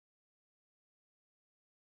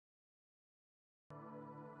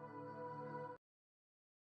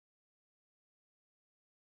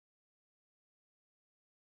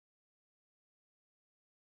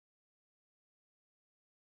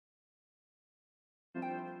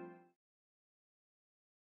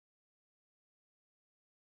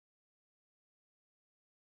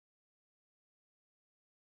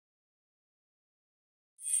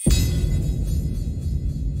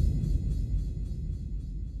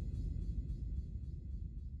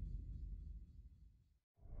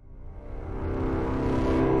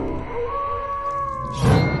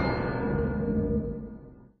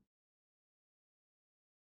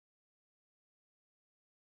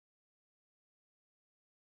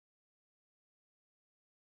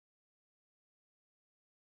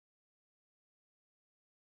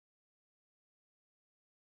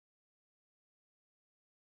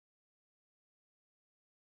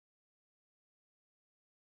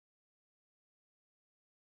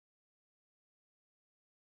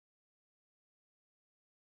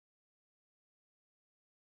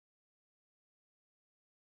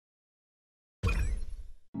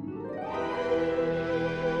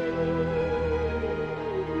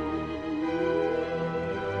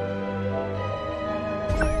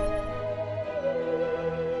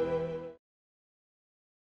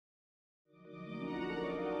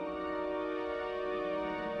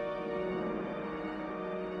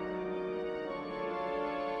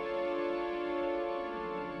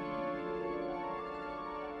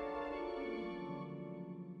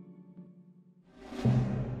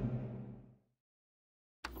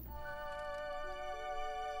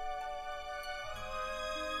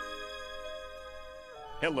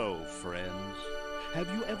Hello, friends. Have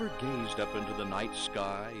you ever gazed up into the night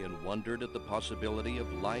sky and wondered at the possibility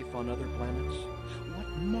of life on other planets? What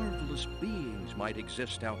marvelous beings might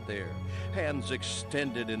exist out there, hands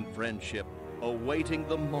extended in friendship, awaiting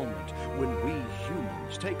the moment when we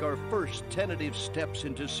humans take our first tentative steps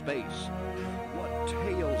into space? What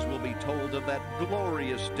tales will be told of that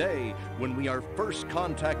glorious day when we are first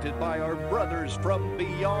contacted by our brothers from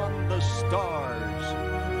beyond the stars?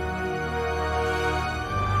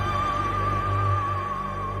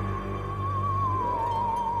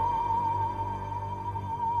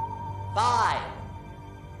 5.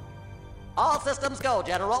 All systems go,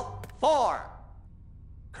 General. 4.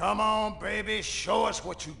 Come on, baby, show us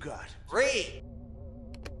what you got. 3.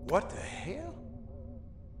 What the hell?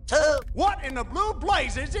 2. What in the blue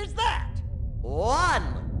blazes is that?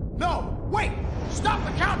 1. No, wait! Stop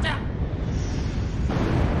the countdown!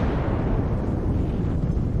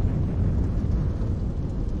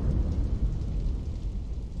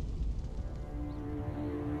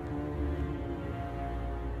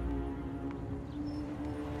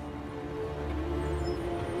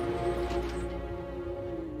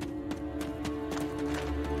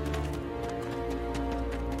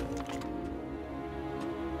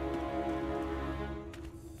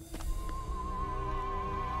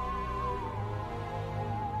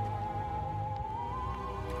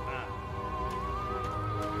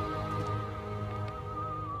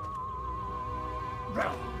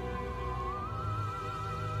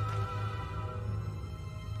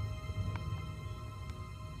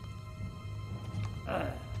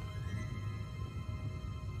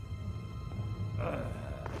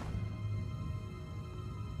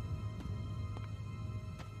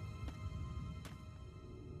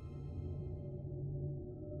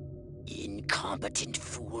 Incompetent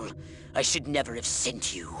fool. I should never have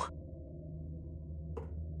sent you.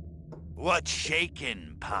 What's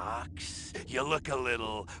shaking, Pox? You look a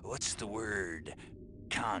little, what's the word,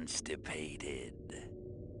 constipated.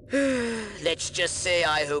 Let's just say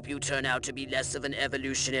I hope you turn out to be less of an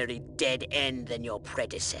evolutionary dead end than your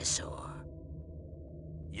predecessor.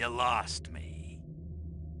 You lost me.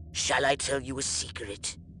 Shall I tell you a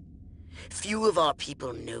secret? Few of our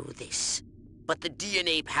people know this, but the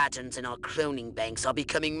DNA patterns in our cloning banks are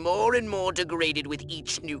becoming more and more degraded with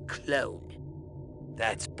each new clone.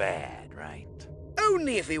 That's bad, right?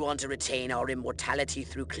 Only if we want to retain our immortality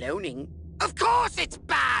through cloning. Of course it's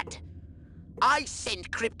bad! I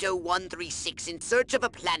sent Crypto-136 in search of a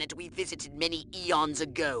planet we visited many eons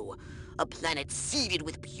ago. A planet seeded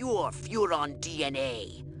with pure Furon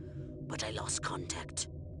DNA. But I lost contact.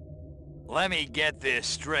 Let me get this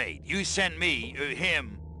straight. You sent me,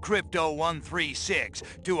 him,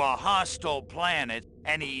 Crypto-136, to a hostile planet,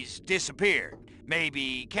 and he's disappeared.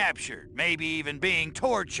 Maybe captured, maybe even being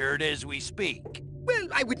tortured as we speak. Well,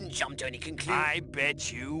 I wouldn't jump to any conclusion. I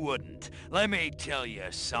bet you wouldn't. Let me tell you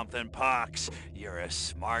something, Pox. You're a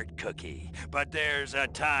smart cookie. But there's a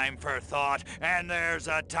time for thought, and there's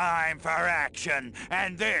a time for action.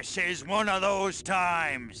 And this is one of those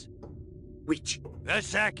times. Which? The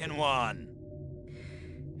second one.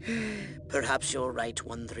 Perhaps you're right,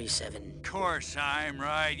 137. Of course I'm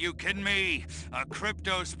right. You kidding me? A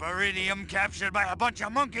cryptosporidium captured by a bunch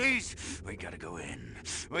of monkeys? We gotta go in.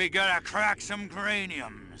 We gotta crack some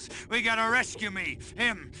craniums. We gotta rescue me.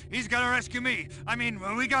 Him, he's gotta rescue me. I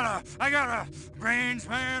gotta... Brains,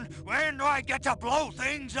 man, when do I get to blow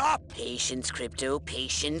things up? Patience, Crypto,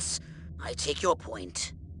 patience. I take your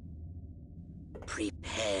point.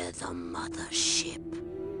 Prepare the mothership.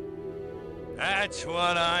 That's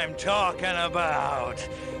what I'm talking about.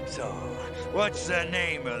 So, what's the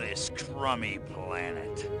name of this crummy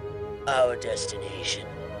planet? Our destination.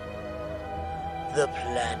 The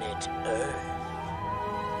planet Earth.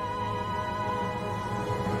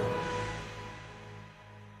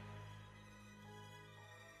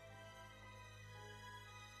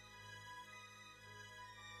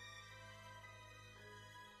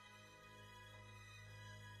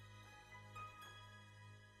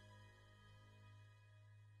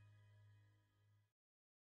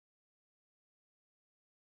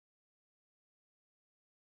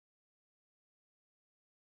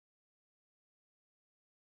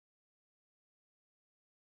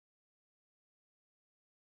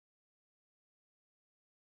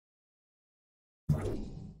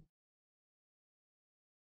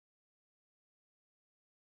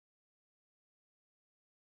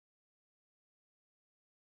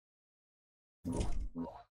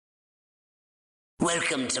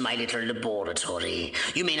 Welcome to my little laboratory.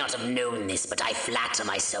 You may not have known this, but I flatter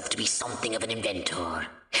myself to be something of an inventor.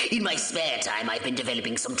 In my spare time, I've been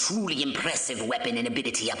developing some truly impressive weapon and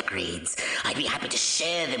ability upgrades. I'd be happy to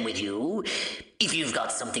share them with you, if you've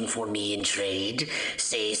got something for me in trade.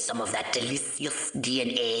 Say some of that delicious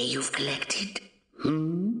DNA you've collected.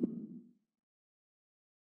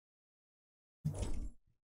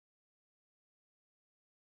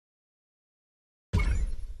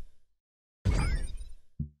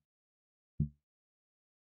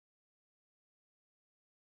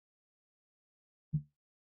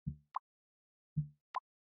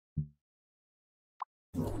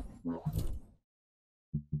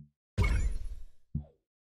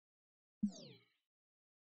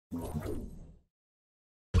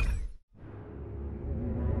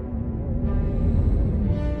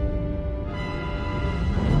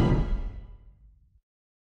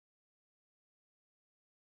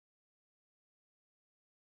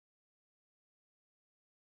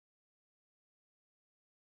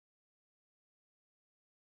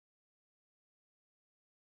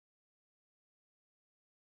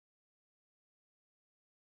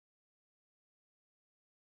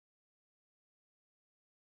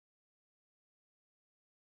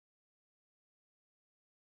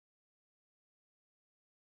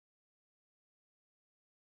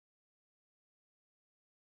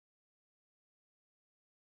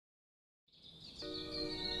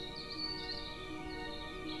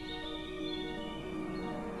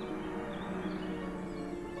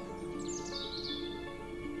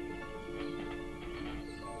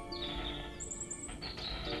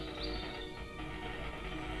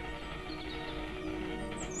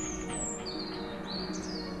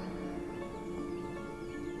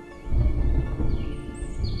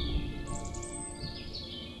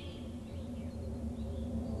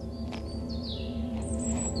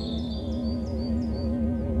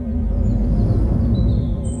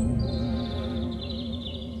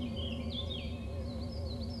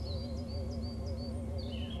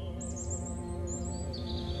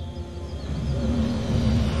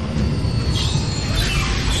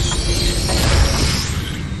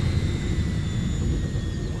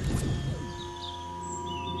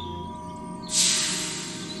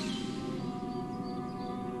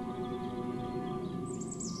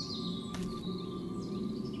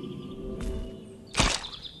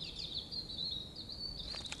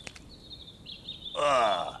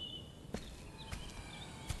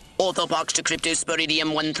 Orthopox to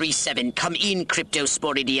Cryptosporidium 137. Come in,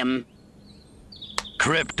 Cryptosporidium.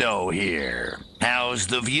 Crypto here. How's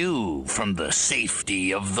the view from the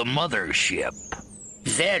safety of the mothership?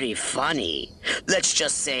 Very funny. Let's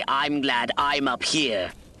just say I'm glad I'm up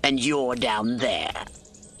here and you're down there.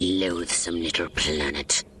 Loathsome little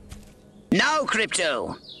planet. Now,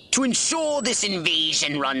 Crypto, to ensure this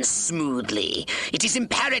invasion runs smoothly, it is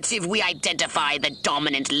imperative we identify the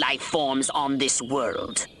dominant life forms on this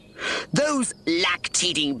world. Those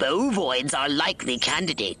lactating bovoids are likely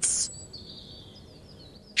candidates.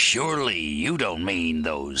 Surely you don't mean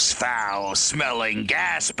those foul-smelling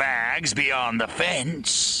gas bags beyond the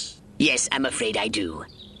fence? Yes, I'm afraid I do.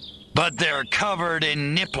 But they're covered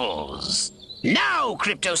in nipples. Now,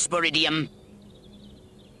 Cryptosporidium!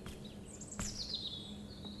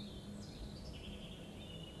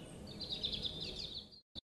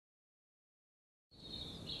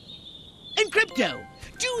 And Crypto,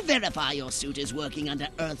 do verify your suit is working under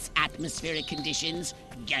Earth's atmospheric conditions.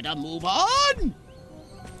 Get a move on!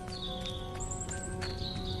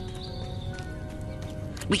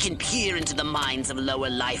 We can peer into the minds of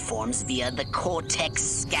lower life forms via the cortex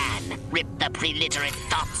scan. Rip the preliterate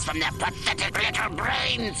thoughts from their pathetic little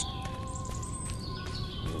brains.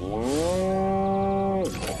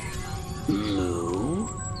 Moo?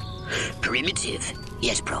 Primitive,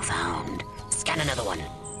 yet profound. Scan another one.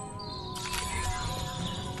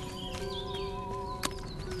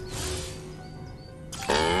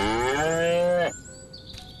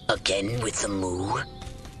 Again with the moo?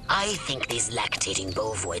 I think these lactating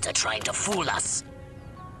bovoids are trying to fool us.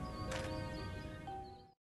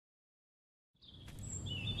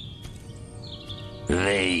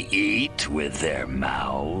 They eat with their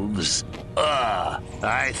mouths?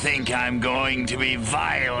 I think I'm going to be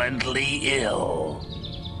violently ill.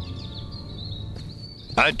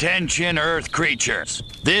 Attention, Earth creatures.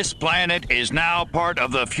 This planet is now part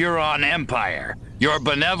of the Furon Empire. Your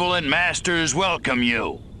benevolent masters welcome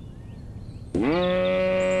you.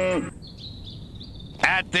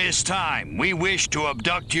 At this time, we wish to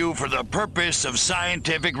abduct you for the purpose of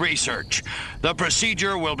scientific research. The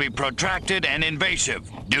procedure will be protracted and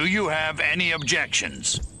invasive. Do you have any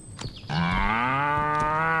objections?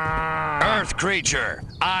 Earth creature,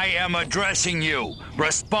 I am addressing you.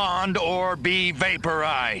 Respond or be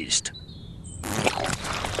vaporized.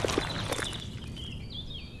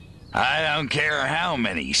 I don't care how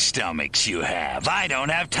many stomachs you have. I don't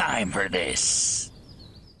have time for this.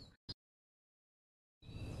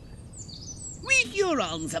 We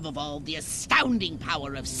Furons have evolved the astounding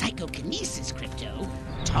power of psychokinesis, Crypto.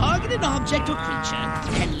 Target an object or creature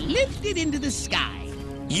and lift it into the sky.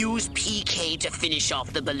 Use PK to finish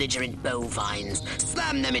off the belligerent bovines.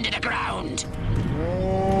 Slam them into the ground.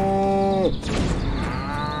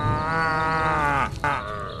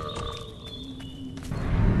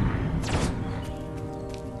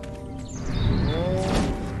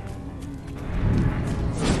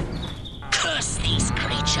 Curse these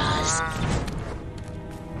creatures.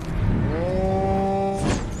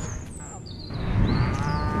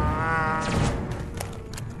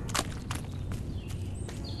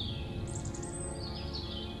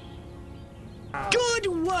 Good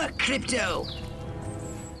work, Crypto!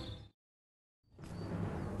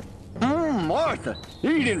 Martha,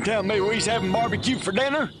 you didn't tell me we was having barbecue for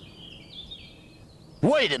dinner.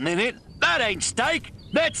 Wait a minute, that ain't steak.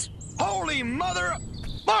 That's holy mother...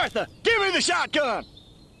 Martha, give me the shotgun!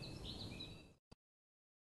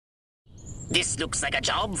 This looks like a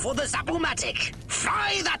job for the Zapomatic.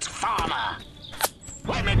 Fry that farmer!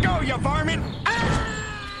 Let me go, you varmint!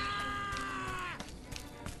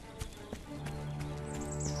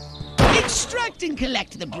 Extract and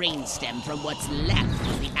collect the brainstem from what's left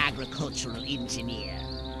of the agricultural engineer.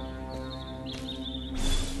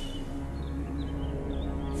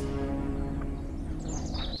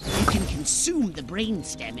 You can consume the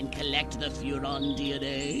brainstem and collect the Furon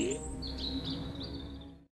DNA.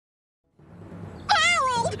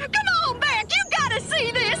 Harold, come on back! You gotta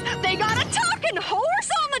see this! They got a talking horse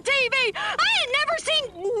on the TV! I ain't never seen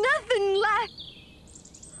nothing like...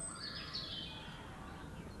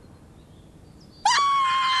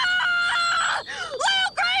 Ah!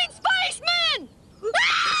 Little green spaceman!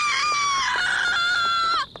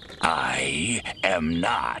 Ah! I am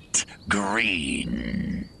not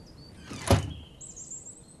green.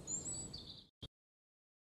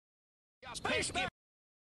 Spaceman!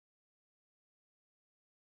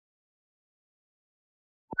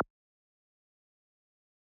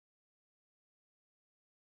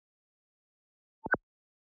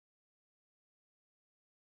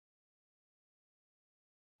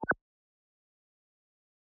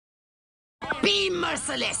 Be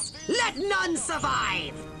merciless! Let none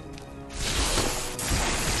survive!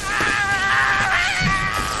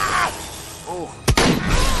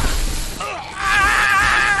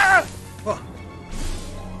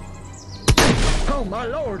 Oh, my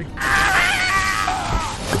lord!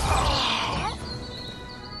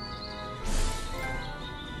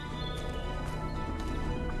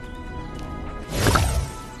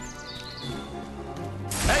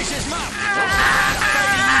 This is my...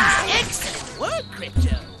 Excellent work,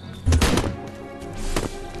 Crypto.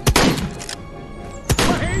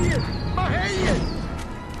 My hand! My hand!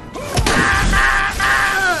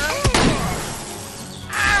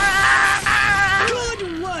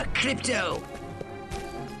 Good work, Crypto!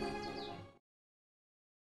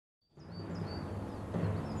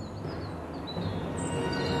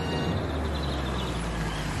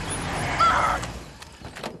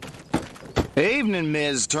 Evening,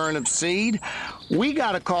 Ms. Turnipseed. We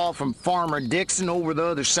got a call from Farmer Dixon over the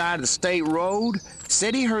other side of the state road.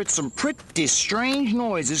 Said he heard some pretty strange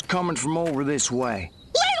noises coming from over this way.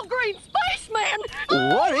 Little green spaceman!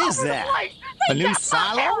 What All is over the that? place. A They new got my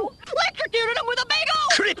silo? Harold, electrocuted him with a big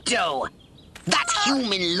old... Crypto! That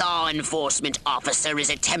human law enforcement officer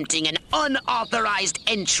is attempting an unauthorized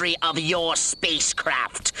entry of your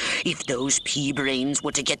spacecraft. If those pea-brains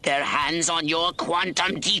were to get their hands on your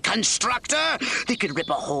quantum deconstructor, they could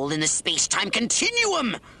rip a hole in the space-time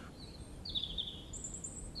continuum.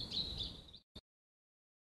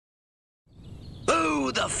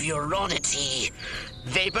 Oh, the furonity!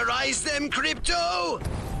 Vaporize them, Crypto!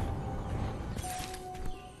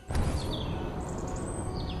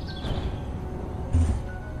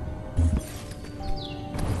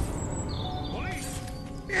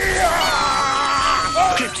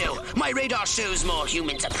 Crypto, my radar shows more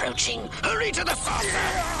humans approaching. Hurry to the saucer!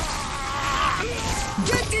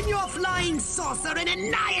 Get in your flying saucer and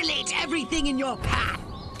annihilate everything in your path!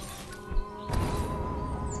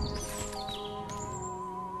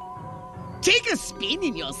 Take a spin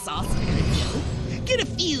in your saucer, Crypto. Get a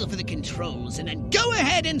feel for the controls and then go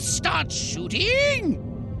ahead and start shooting!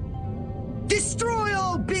 Destroy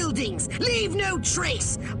all buildings! Leave no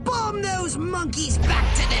trace! Bomb those monkeys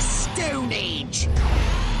back to the Stone Age!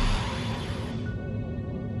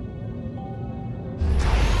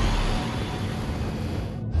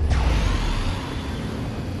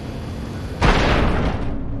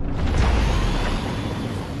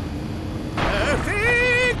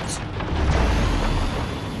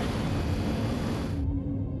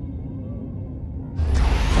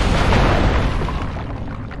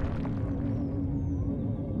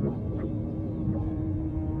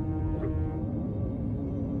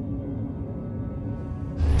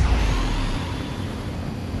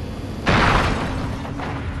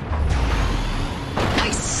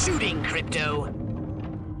 Crypto.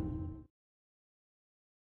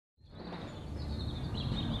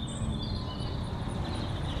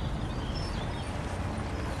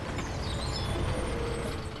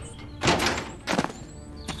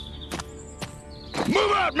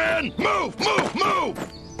 Move out, man! Move, move, move!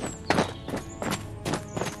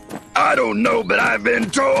 I don't know, but I've been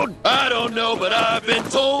told. I don't know, but I've been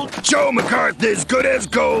told. Joe McCarthy's good as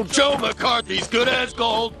gold. Joe McCarthy's good as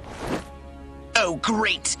gold. Oh,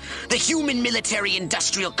 great! The human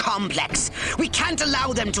military-industrial complex. We can't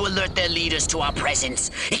allow them to alert their leaders to our presence.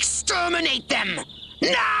 Exterminate them!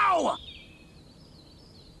 Now!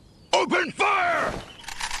 Open fire!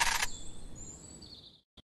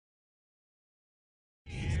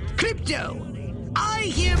 Crypto, I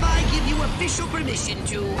hereby give you official permission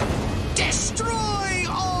to destroy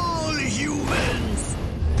all humans!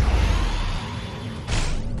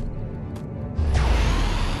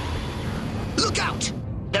 Look out!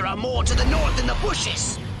 There are more to the north in the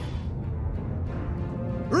bushes!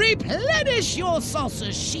 Replenish your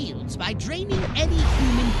saucer's shields by draining any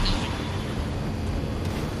human vehicle.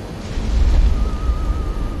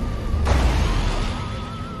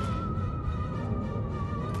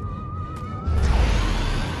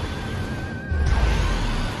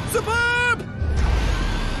 Superb!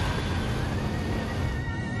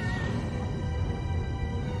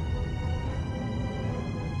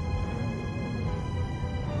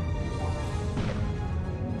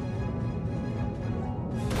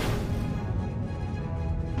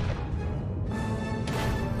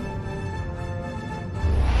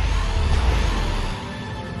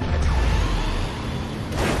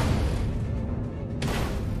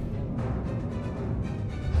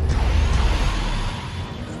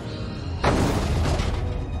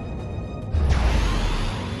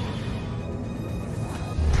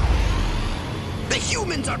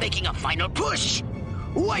 Humans are making a final push!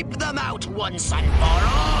 Wipe them out once and for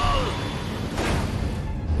all!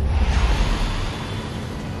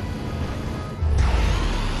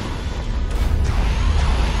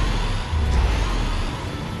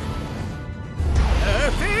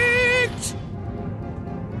 Perfect!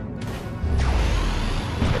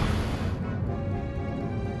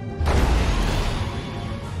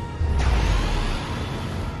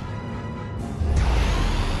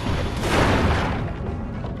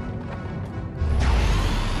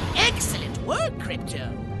 Excellent work,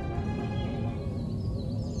 Crypto.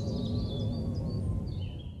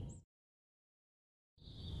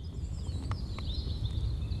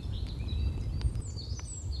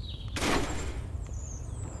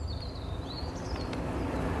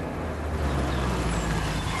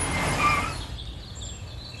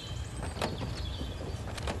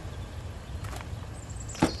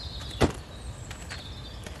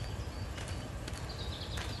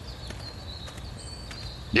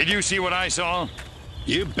 Did you see what I saw?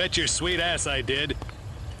 You bet your sweet ass I did.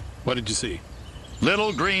 What did you see?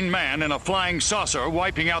 Little green man in a flying saucer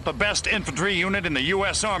wiping out the best infantry unit in the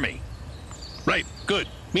U.S. Army. Right, good.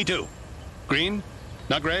 Me too. Green?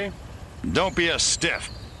 Not gray? Don't be a stiff.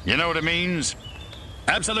 You know what it means?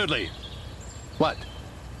 Absolutely. What?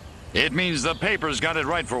 It means the paper's got it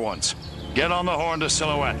right for once. Get on the horn to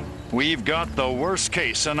Silhouette. We've got the worst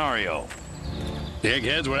case scenario. The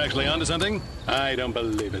eggheads were actually onto something? I don't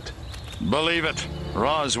believe it. Believe it,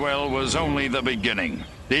 Roswell was only the beginning.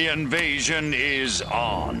 The invasion is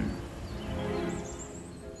on.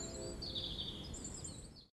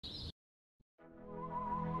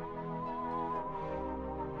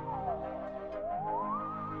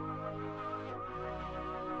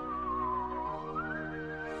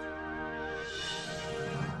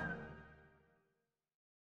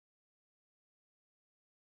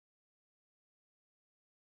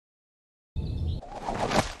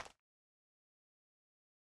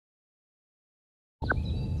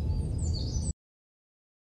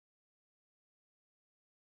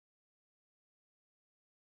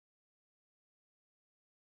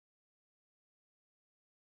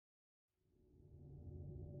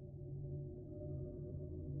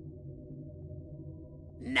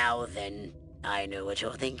 Now then, I know what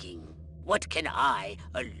you're thinking. What can I,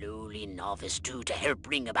 a lowly novice, do to help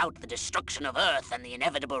bring about the destruction of Earth and the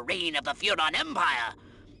inevitable reign of the Furon Empire?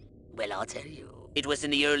 Well, I'll tell you. It was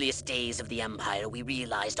in the earliest days of the Empire we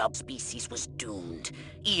realized our species was doomed.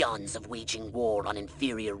 Eons of waging war on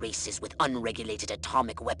inferior races with unregulated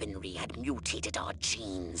atomic weaponry had mutated our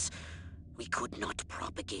genes. We could not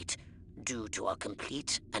propagate due to our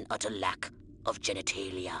complete and utter lack of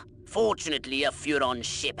genitalia. Fortunately, a Furon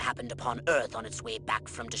ship happened upon Earth on its way back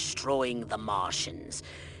from destroying the Martians.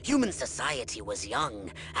 Human society was young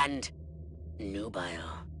and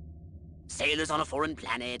nubile. Sailors on a foreign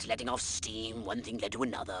planet letting off steam, one thing led to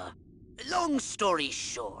another. Long story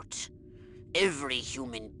short, every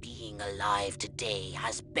human being alive today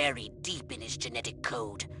has buried deep in his genetic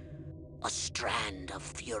code a strand of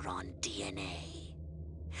Furon DNA.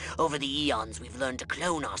 Over the eons, we've learned to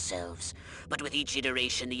clone ourselves, but with each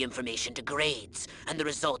iteration, the information degrades, and the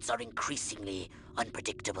results are increasingly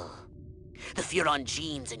unpredictable. The Furon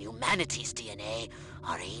genes in humanity's DNA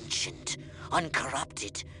are ancient,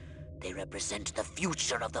 uncorrupted. They represent the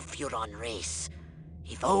future of the Furon race.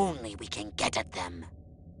 If only we can get at them.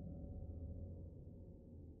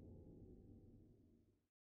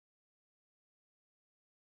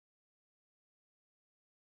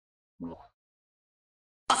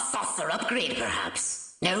 A saucer upgrade,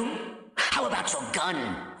 perhaps? No? How about your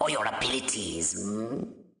gun or your abilities, hmm?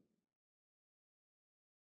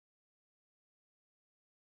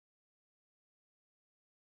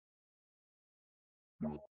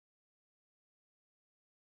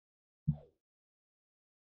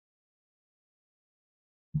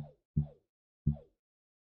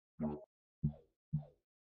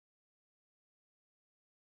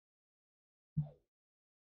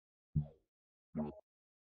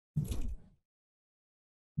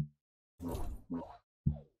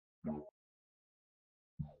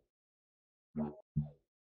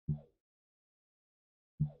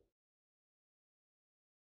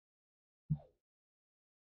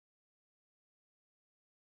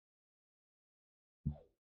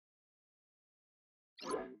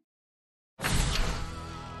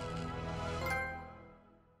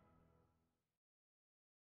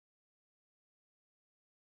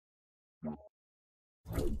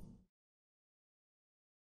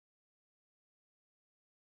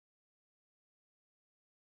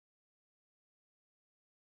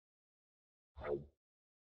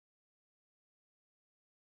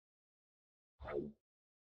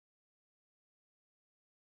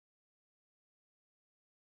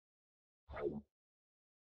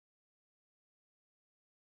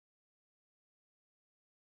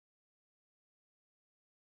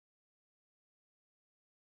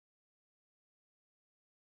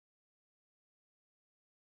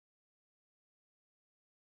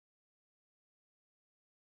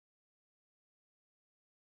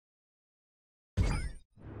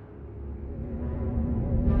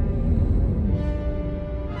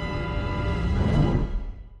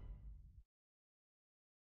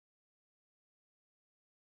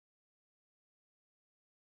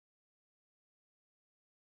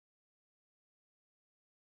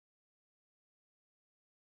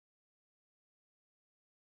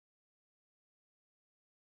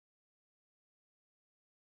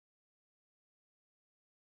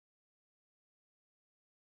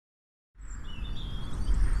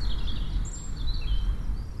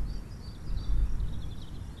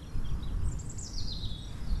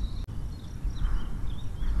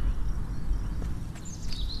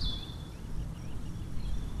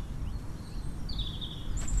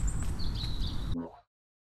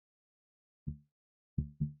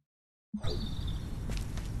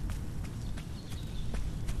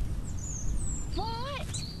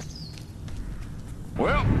 What?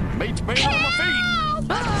 Well, beats being on my feet.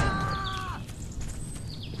 Ah!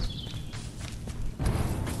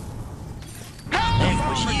 It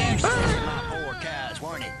was you saving my poor cows,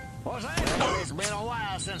 weren't it? What's that? Well, it's been a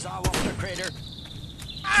while since I walked a critter.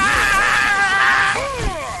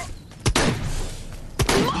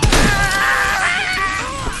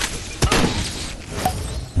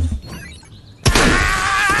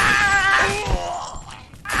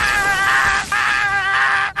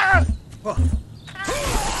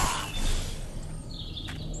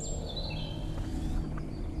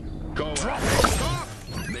 Go on.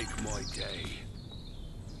 Make my day.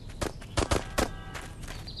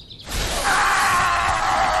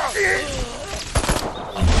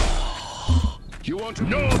 You want to...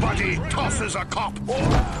 Nobody tosses a cop.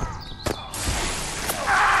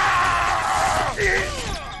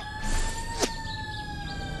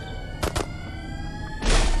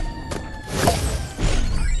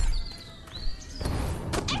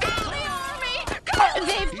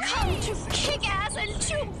 They've come to kick ass and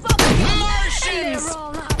chew bubble. Martians! They're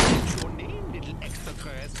all out. Your name, little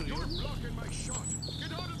extraterrestrial. You're blocking my shot.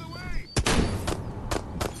 Get out of the way.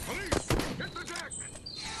 Police, hit the deck.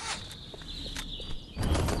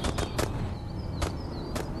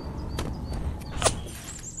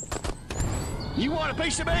 You want a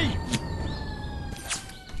piece of me?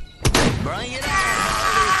 Bring it on,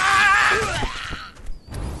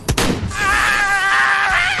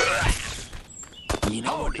 You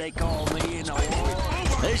know what they call me in the war?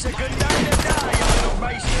 It's a good day to die, you little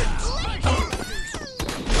bastards.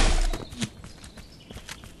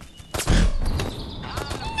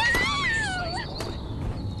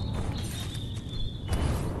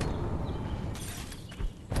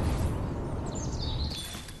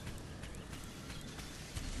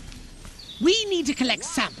 to collect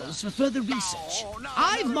samples for further research.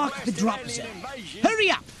 I've marked the drop zone.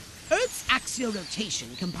 Hurry up! Earth's axial rotation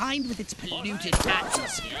combined with its polluted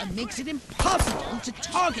atmosphere makes it impossible to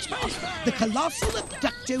target the colossal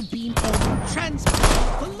abducto beam orbital transport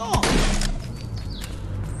for long.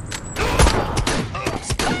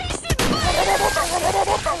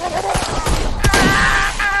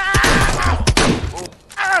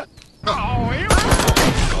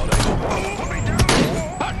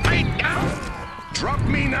 Drop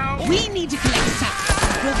me now! We need to collect samples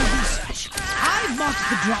for further research. I've marked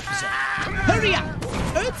the drop zone. Hurry up!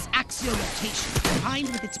 Earth's axial rotation combined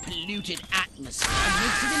with its polluted atmosphere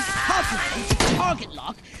makes it impossible to target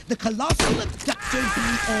lock the colossal abducto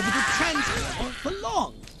beam orbital transport for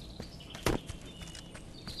long.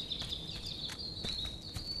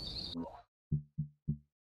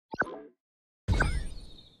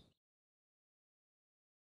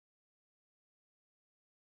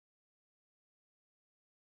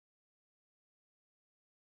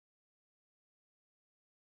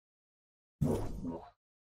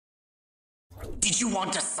 Did you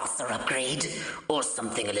want a saucer upgrade? Or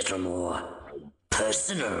something a little more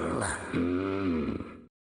personal?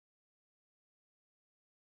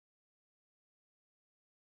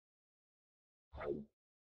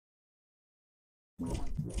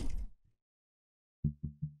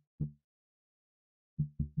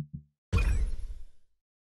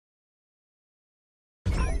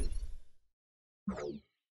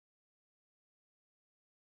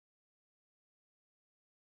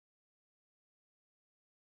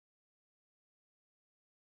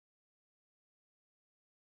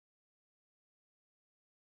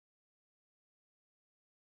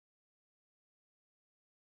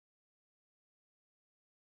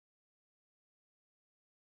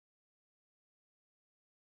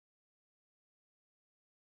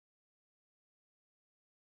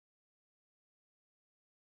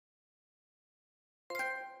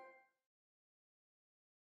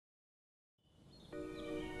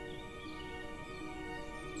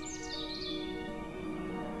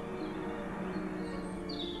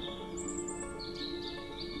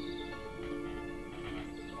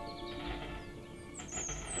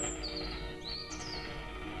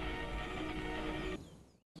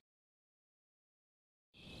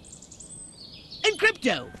 And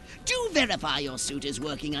Crypto, do verify your suit is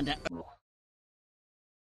working under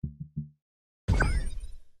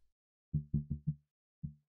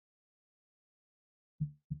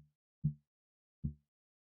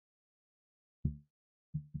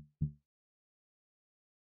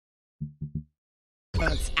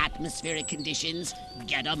Earth's atmospheric conditions.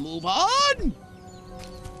 Get a move on!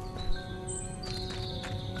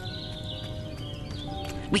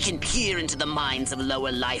 We can peer into the minds of lower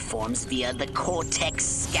life forms via the cortex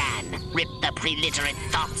scan. Rip the preliterate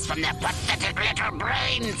thoughts from their pathetic little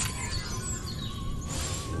brains.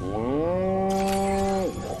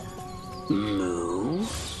 Moo.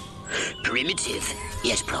 Primitive,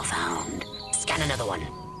 yet profound. Scan another one.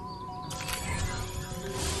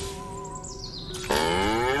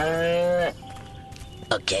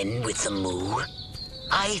 Again with the moo.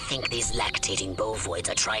 I think these lactating bovoids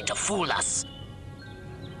are trying to fool us.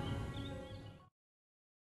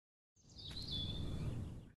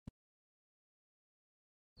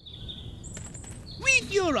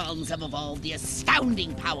 Neurons have evolved the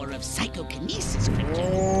astounding power of psychokinesis,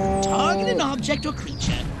 Crypto. Target an object or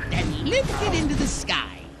creature, then lift it into the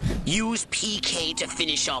sky. Use PK to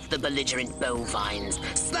finish off the belligerent bovines.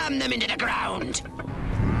 Slam them into the ground.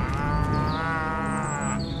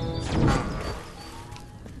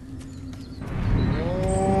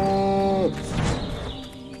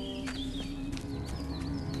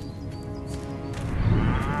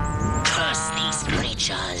 Curse these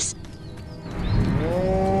creatures.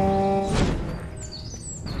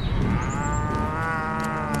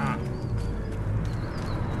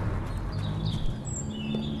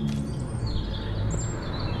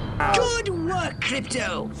 Good work,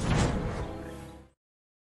 Crypto!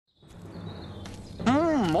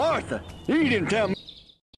 Martha, you didn't tell me.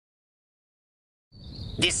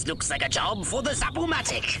 This looks like a job for the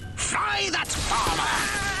Zapomatic. Fry that farmer!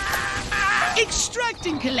 Extract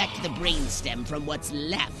and collect the brainstem from what's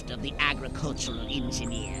left of the agricultural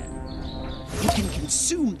engineer. You can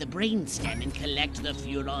consume the brainstem and collect the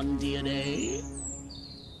Furon DNA.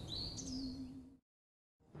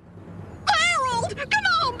 Harold! Come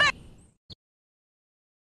on back!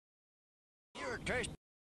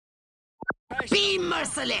 Be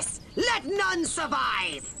merciless! Let none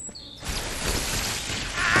survive!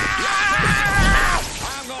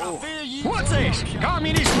 What's this?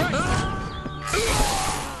 Communist Russia?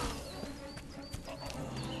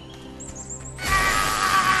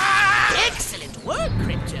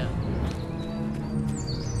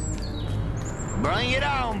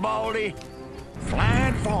 Baldy.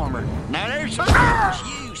 Flying farmer. Now there's some you guys,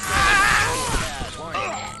 weren't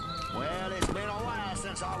you? Well, it's been a while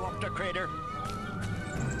since I walked a critter.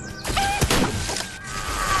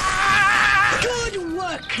 Good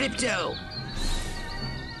work, Crypto!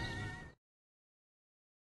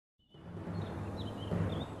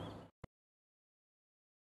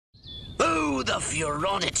 Oh, the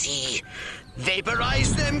furonity!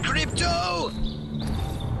 Vaporize them, Crypto!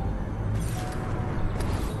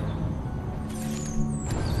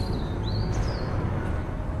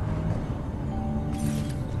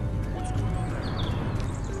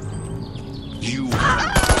 You...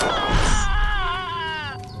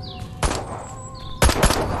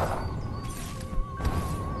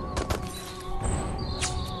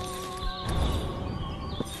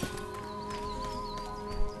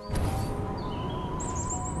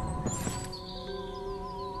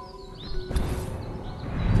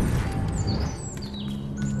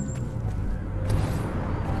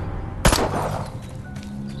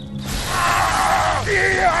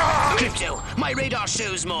 Crypto, my radar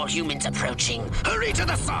shows more humans approaching. Hurry to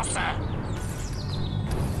the saucer!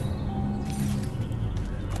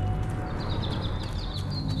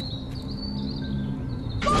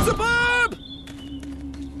 Suburb!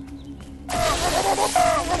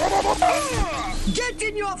 Get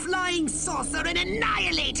in your flying saucer and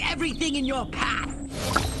annihilate everything in your path!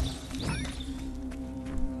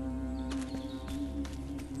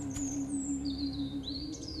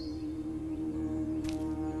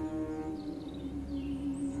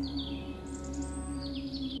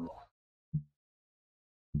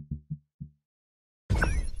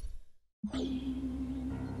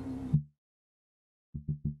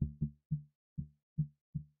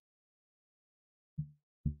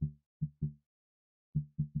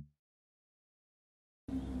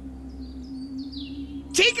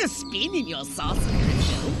 Take a spin in your saucer,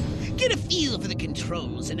 Crypto. Get a feel for the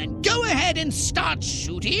controls and then go ahead and start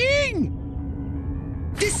shooting!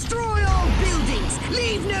 Destroy all buildings!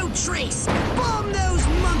 Leave no trace! Bomb those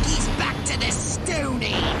monkeys back to the Stone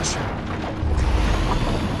Age!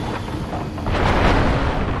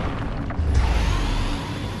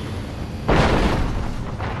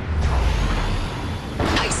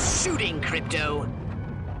 Nice shooting, Crypto!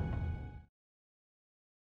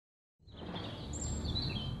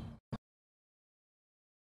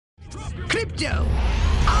 Crypto,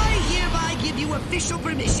 I hereby give you official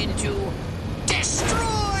permission to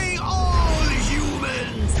destroy all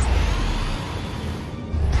humans!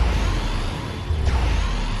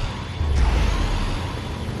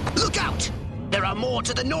 Look out! There are more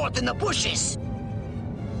to the north in the bushes!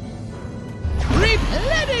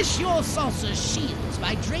 Replenish your saucer's shields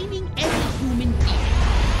by draining any human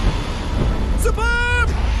being. Suburb!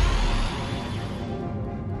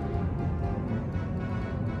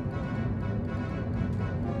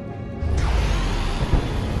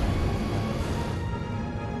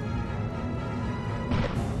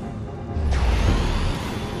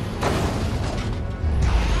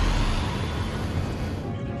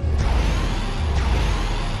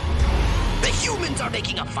 Are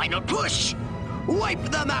making a final push! Wipe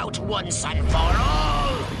them out once and for all!